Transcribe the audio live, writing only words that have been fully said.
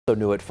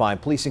New at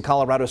 5. Police in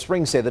Colorado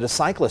Springs say that a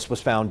cyclist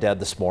was found dead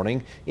this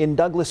morning in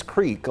Douglas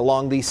Creek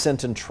along the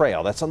Sinton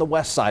Trail. That's on the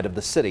west side of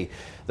the city.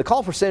 The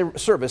call for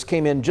service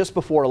came in just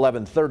before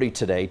 11:30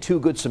 today. Two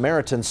Good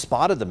Samaritans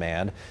spotted the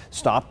man,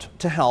 stopped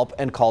to help,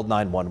 and called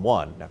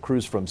 911. Now,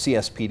 crews from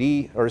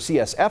CSFD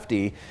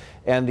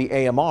and the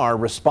AMR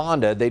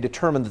responded. They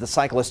determined that the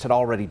cyclist had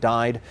already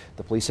died.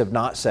 The police have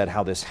not said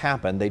how this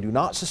happened. They do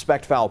not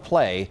suspect foul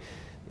play.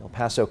 The El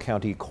Paso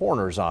County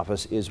Coroner's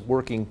Office is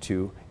working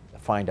to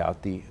find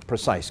out the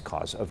precise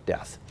cause of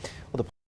death.